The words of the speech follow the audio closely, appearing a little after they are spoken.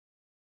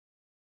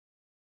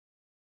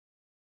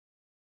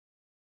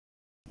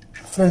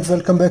Friends,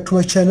 welcome back to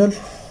my channel.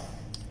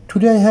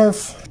 Today I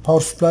have power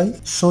supply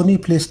Sony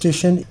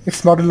PlayStation.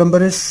 Its model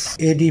number is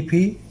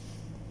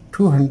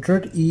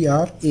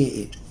ADP-200ER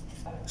A8.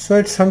 So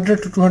it's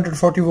 100 to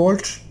 240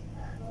 volts,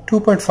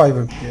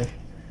 2.5 ampere.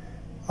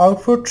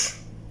 Output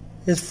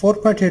is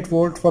 4.8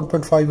 volt,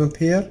 1.5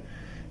 ampere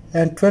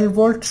and 12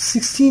 volt,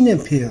 16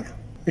 ampere.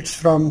 It's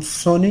from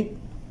Sony.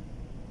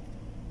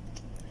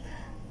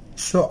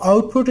 So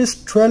output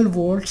is 12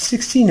 volt,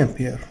 16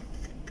 ampere.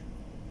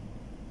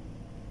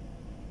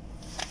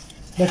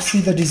 Let's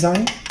see the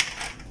design.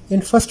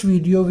 In first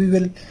video we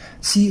will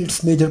see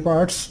its major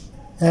parts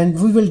and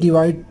we will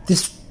divide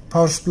this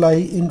power supply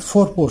in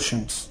 4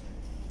 portions.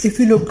 If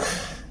you look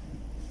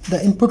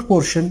the input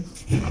portion,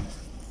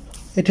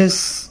 it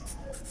is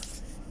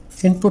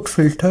input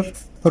filter,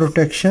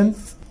 protection,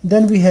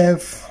 then we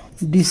have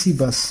DC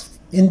bus.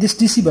 In this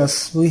DC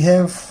bus we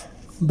have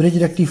bridge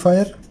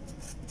rectifier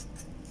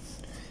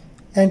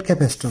and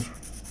capacitor.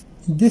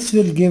 This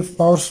will give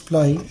power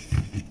supply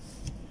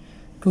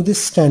to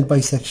this standby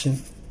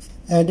section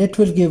and it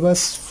will give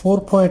us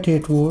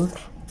 4.8 volt,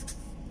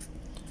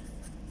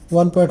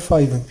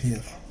 1.5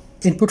 ampere.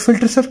 Input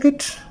filter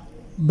circuit,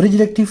 bridge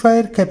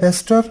rectifier,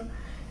 capacitor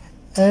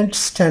and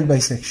standby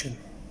section.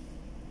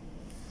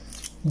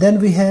 Then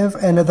we have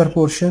another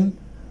portion,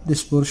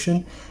 this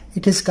portion,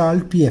 it is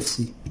called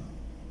PFC,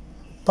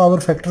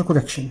 power factor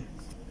correction.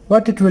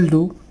 What it will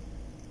do,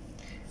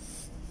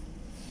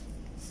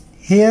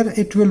 here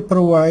it will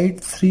provide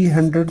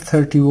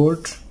 330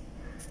 volt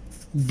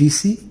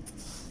DC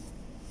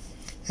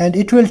and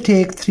it will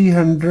take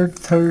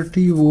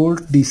 330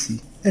 volt DC.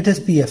 It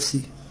is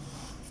PFC,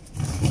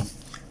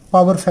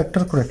 power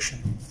factor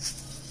correction.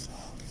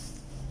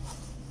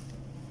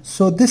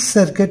 So this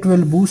circuit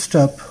will boost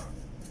up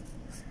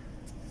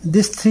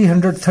this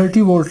 330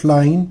 volt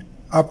line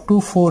up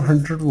to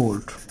 400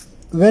 volt.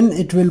 When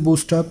it will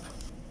boost up,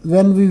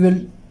 when we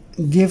will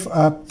give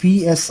a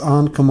PS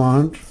on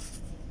command,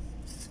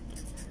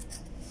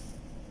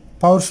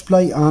 power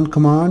supply on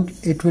command,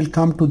 it will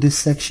come to this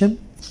section.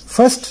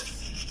 First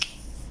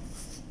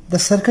the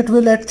circuit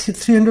will at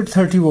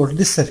 330 volt,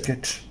 this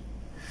circuit,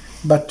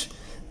 but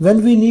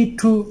when we need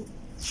to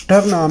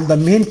turn on the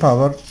main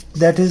power,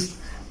 that is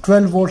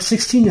 12 volt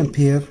 16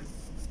 ampere,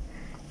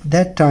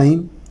 that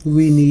time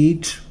we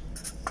need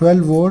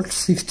 12 volt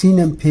 16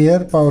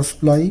 ampere power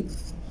supply.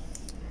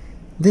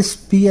 This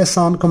PS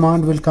on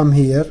command will come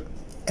here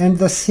and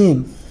the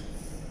same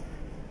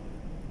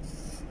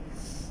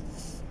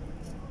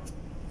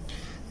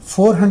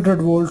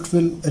 400 volt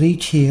will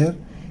reach here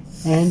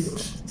and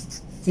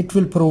it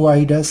will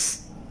provide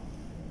us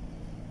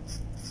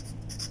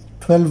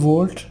 12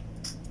 volt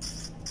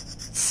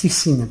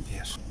 16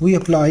 ampere. We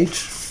applied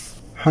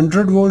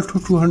 100 volt to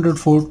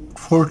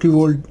 240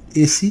 volt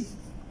AC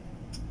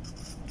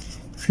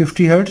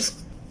 50 Hertz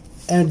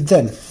and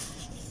then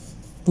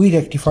we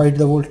rectified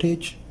the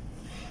voltage.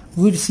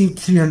 We received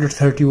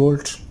 330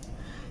 volts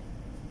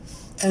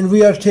and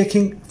we are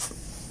taking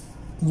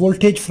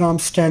voltage from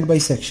standby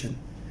section.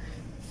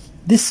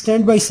 This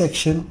standby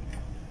section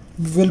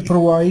will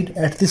provide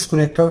at this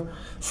connector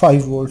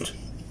 5 volt.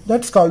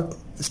 That's called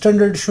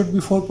standard, should be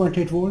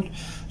 4.8 volt.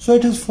 So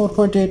it is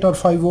 4.8 or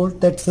 5 volt,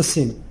 that's the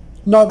same.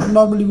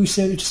 Normally we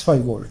say it's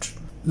 5 volt.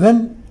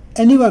 When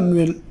anyone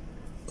will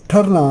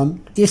turn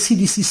on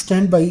AC/DC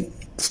standby,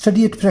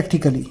 study it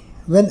practically.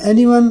 When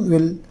anyone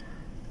will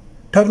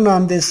turn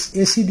on this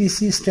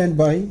AC/DC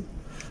standby,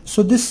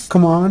 so this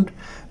command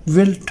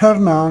will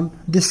turn on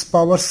this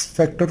power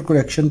factor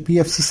correction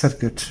PFC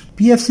circuit.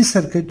 PFC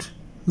circuit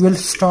will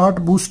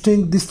start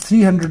boosting this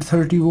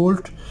 330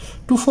 volt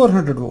to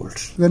 400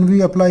 volts when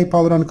we apply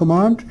power on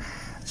command.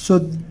 So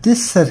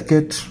this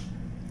circuit,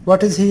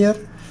 what is here?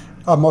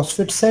 A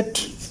MOSFET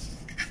set,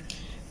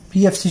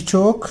 PFC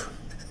choke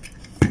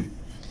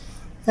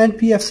and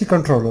PFC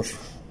controller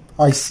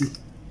IC.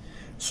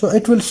 So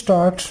it will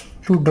start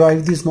to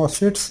drive these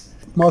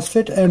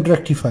MOSFET and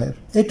rectifier.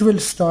 It will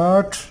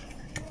start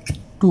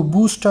to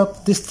boost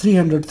up this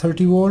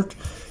 330 volt,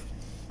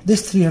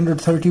 this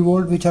 330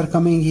 volt which are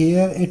coming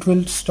here, it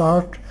will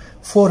start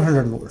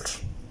 400 volts.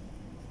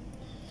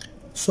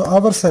 So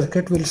our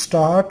circuit will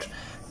start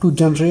to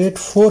generate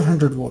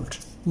 400 volt.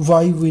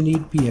 Why we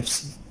need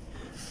PFC?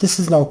 This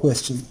is now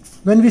question.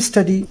 When we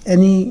study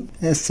any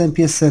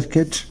SMP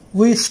circuit,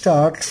 we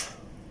start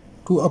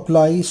to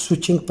apply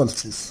switching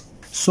pulses.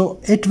 So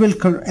it will,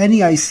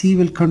 any IC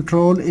will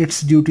control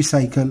its duty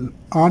cycle,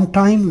 on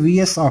time,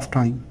 VS, off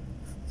time.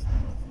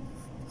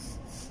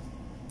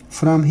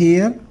 From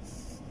here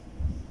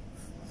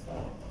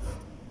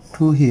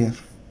to here.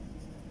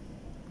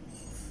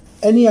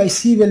 Any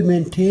IC will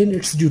maintain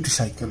its duty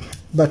cycle,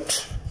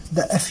 but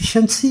the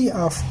efficiency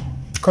of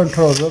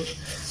controller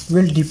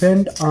will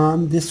depend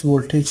on this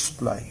voltage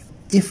supply.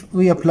 If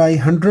we apply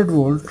 100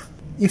 volt,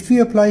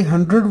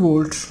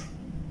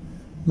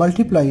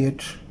 multiply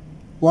it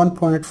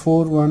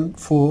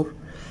 1.414,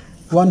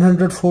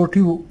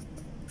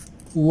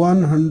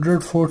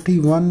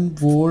 141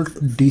 volt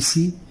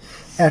DC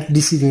at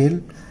DC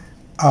rail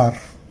R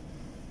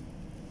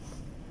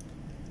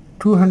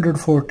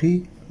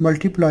 240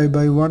 multiplied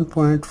by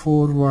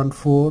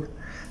 1.414,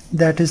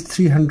 that is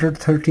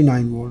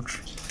 339 volts.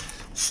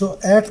 So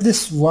at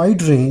this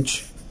wide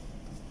range,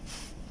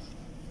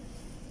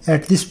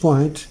 at this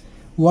point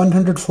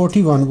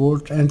 141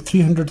 volt and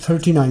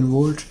 339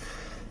 volt,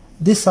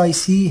 this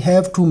IC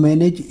have to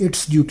manage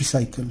its duty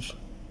cycle,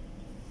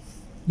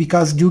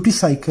 because duty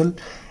cycle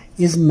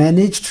is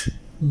managed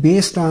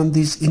based on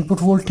this input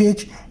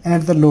voltage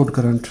and the load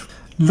current.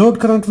 Load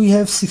current we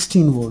have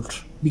 16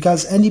 volt,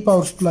 because any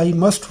power supply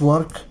must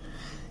work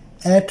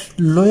at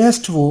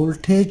lowest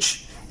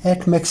voltage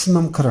at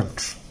maximum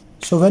current.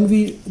 So when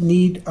we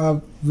need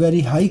a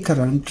very high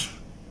current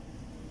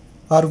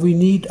or we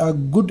need a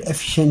good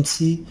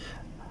efficiency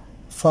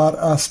for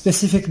a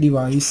specific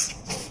device,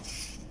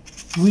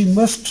 we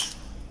must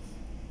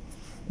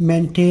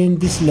maintain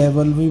this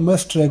level, we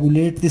must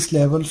regulate this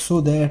level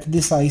so that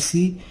this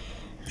IC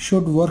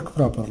should work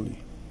properly.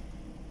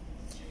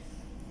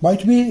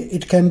 Might be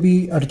it can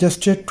be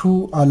adjusted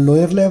to a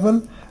lower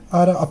level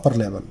or a upper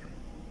level.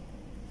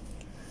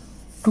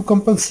 To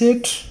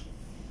compensate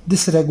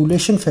this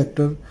regulation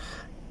factor,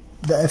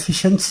 the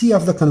efficiency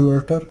of the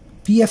converter,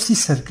 PFC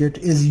circuit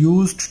is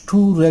used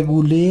to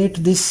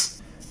regulate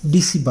this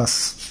DC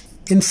bus.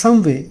 In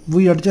some way,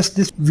 we adjust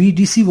this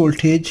VDC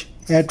voltage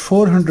at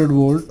 400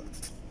 volt.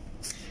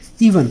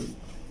 Even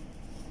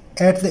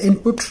at the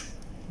input,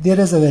 there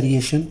is a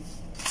variation.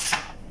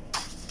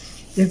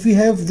 If we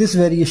have this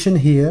variation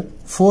here,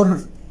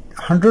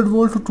 400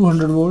 volt to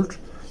 200 volt,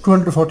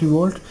 240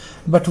 volt,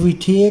 but we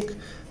take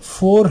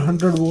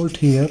 400 volt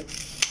here.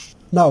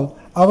 Now,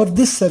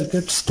 this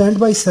circuit,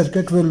 standby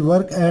circuit, will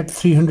work at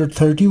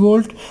 330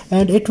 volt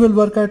and it will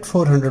work at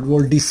 400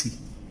 volt DC.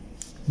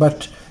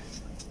 But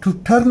to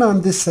turn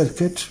on this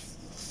circuit,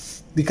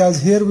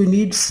 because here we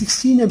need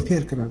 16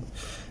 ampere current,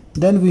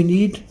 then we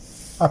need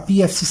a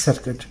PFC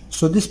circuit.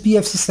 So this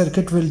PFC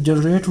circuit will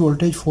generate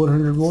voltage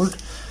 400 volt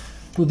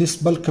to this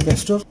bulk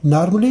capacitor.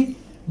 Normally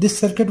this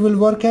circuit will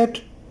work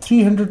at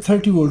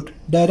 330 volt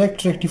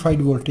direct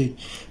rectified voltage,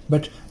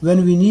 but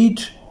when we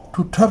need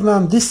to turn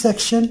on this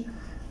section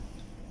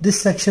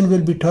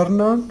will be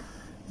turned on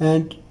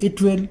and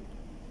it will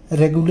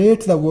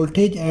regulate the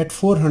voltage at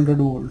 400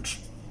 volts,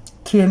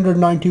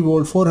 390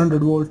 volt,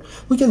 400 volt,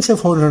 we can say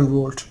 400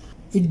 volt.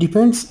 It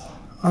depends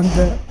on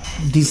the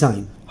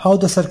design, how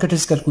the circuit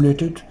is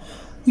calculated.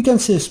 We can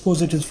say,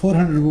 suppose it is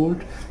 400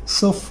 volt,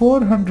 so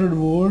 400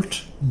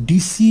 volt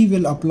DC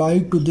will apply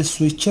to this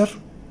switcher,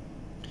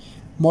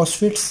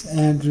 MOSFETs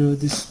and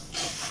this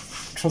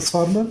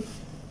transformer.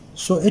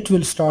 So it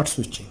will start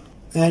switching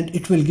and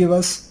it will give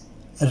us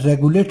a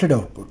regulated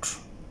output,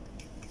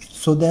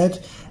 so that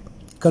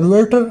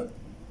converter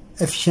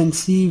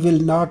efficiency will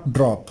not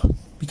drop,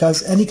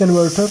 because any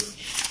converter,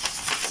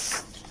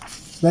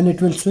 when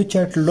it will switch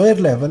at lower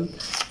level,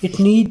 it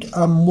need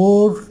a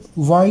more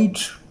wide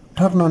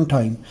turn on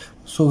time.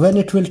 So when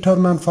it will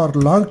turn on for a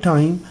long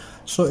time,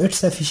 so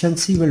its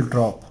efficiency will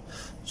drop.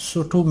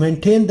 So to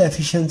maintain the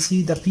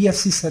efficiency, the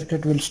PFC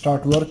circuit will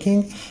start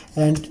working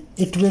and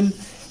it will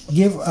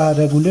give a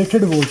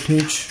regulated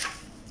voltage,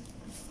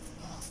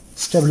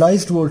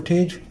 stabilized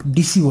voltage,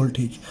 DC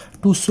voltage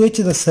to switch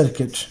the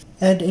circuit.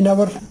 And in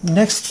our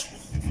next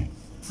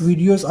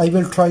videos I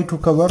will try to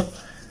cover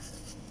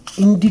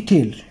in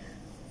detail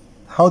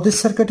how this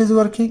circuit is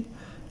working,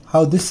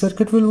 how this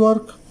circuit will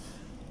work,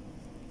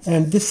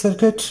 and this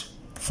circuit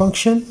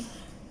function,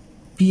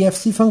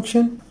 PFC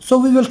function. So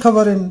we will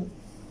cover in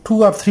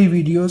 2 or 3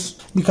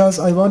 videos, because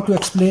I want to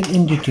explain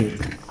in detail.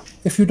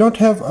 If you don't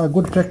have a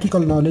good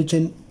practical knowledge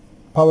in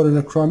power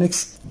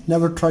electronics,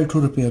 never try to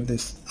repair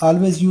this.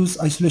 Always use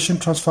isolation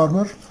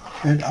transformer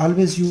and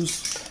always use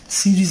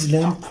series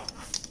lamp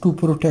to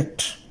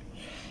protect.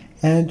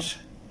 And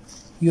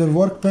your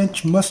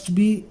workbench must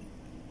be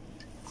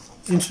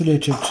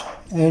insulated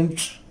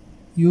and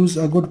use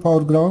a good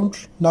power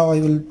ground. Now I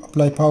will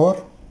apply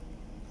power.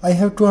 I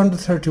have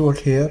 230 volt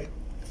here.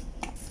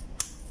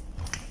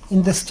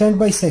 In the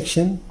standby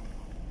section,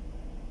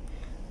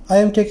 I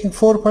am taking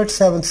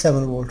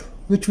 4.77 volt,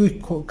 which we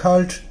called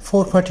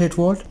 4.8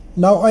 volt.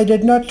 Now I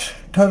did not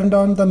turn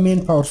on the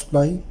main power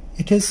supply,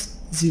 it is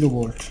 0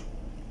 volt.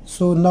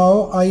 So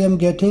now I am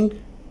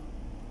getting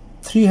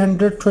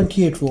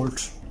 328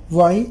 volts.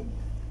 Why?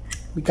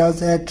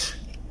 Because at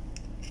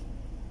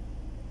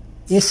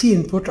AC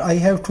input I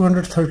have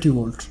 230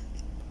 volts.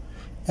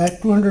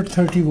 At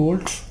 230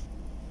 volts,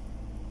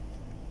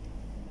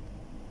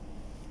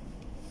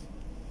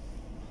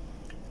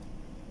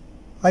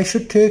 I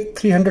should take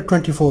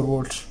 324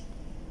 volts.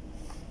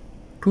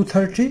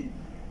 230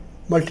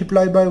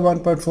 multiplied by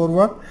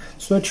 1.41,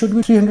 so it should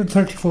be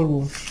 334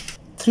 volts.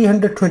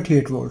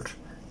 328 volts.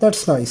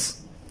 That's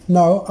nice.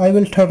 Now I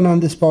will turn on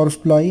this power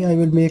supply. I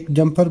will make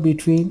jumper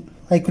between.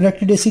 I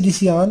connected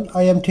AC/DC on.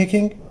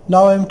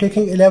 Now I am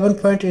taking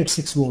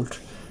 11.86 volt.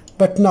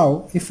 But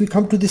now if we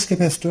come to this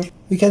capacitor,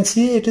 we can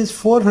see it is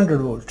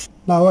 400 volts.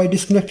 Now I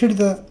disconnected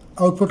the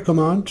output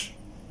command.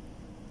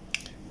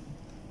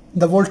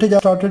 The voltage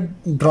started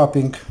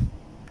dropping.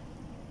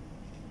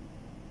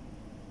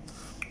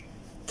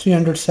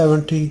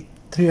 370,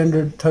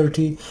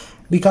 330,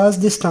 because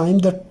this time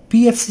the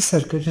PFC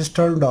circuit is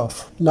turned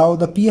off. Now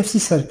the PFC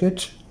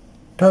circuit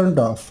turned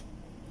off.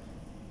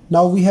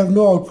 Now we have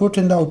no output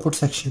in the output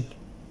section,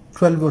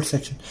 12 volt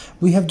section.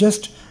 We have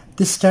just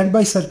this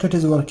standby circuit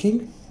is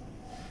working.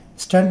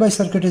 Standby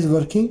circuit is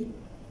working.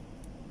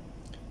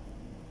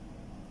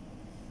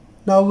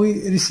 Now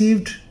we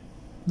received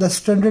the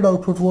standard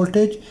output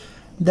voltage,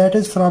 that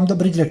is from the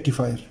bridge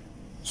rectifier.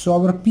 So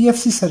our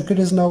PFC circuit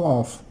is now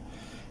off.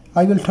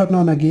 I will turn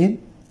on again.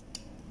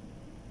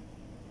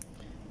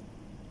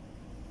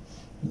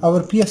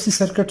 Our PFC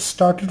circuit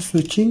started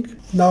switching.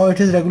 Now it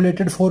is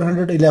regulated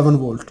 411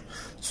 volt.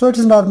 So it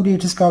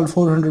is called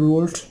 400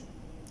 volt.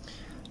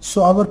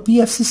 So our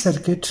PFC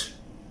circuit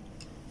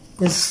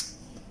is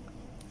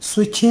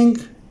switching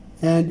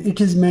and it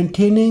is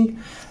maintaining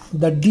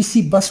the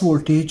DC bus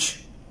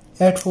voltage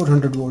at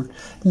 400 volt.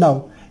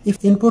 Now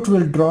if input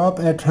will drop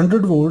at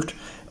 100 volt,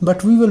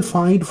 but we will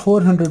find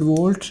 400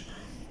 volt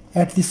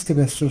at this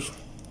capacitor.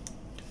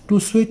 To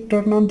switch,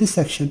 turn on this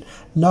section.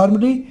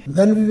 Normally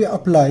when we will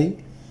apply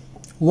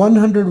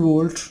 100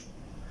 volt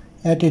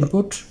at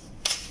input,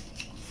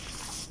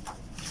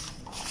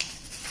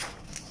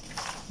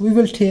 we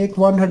will take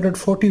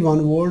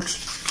 141 volts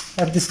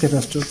at this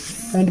capacitor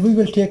and we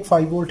will take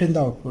 5 volt in the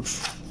output.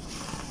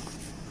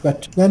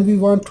 But when we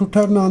want to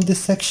turn on this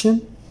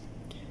section,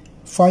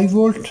 5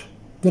 volt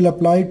will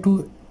apply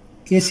to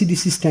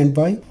AC/DC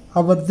standby.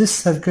 This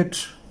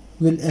circuit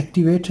will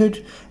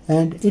activated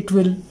and it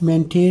will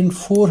maintain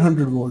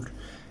 400 volt.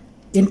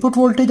 Input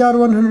voltage are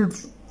 100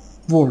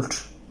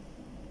 volt.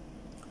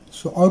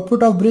 So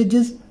output of bridge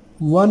is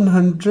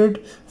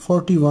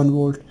 141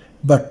 volt.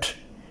 But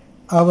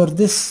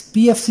this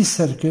PFC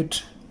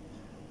circuit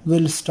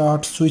will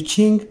start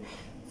switching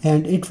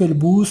and it will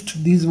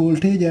boost this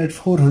voltage at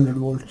 400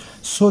 volt,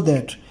 so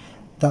that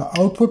the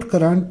output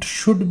current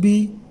should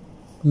be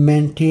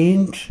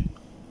maintained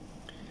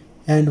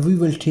and we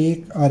will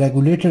take a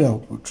regulated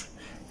output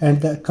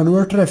and the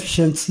converter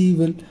efficiency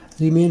will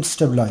remain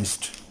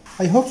stabilized.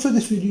 I hope so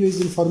this video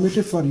is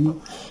informative for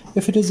you.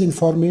 If it is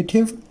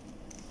informative,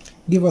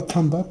 give a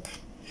thumb up,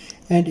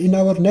 and in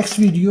our next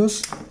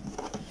videos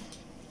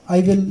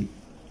I will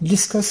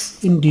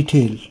discuss in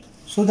detail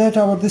so that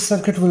this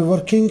circuit will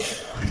working,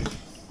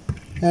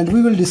 and I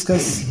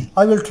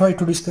will try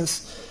to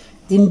discuss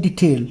in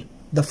detail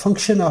the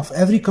function of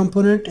every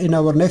component in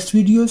our next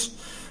videos.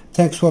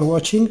 Thanks for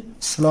watching.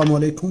 Assalamu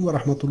alaikum wa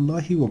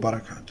rahmatullahi wa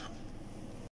barakatuh.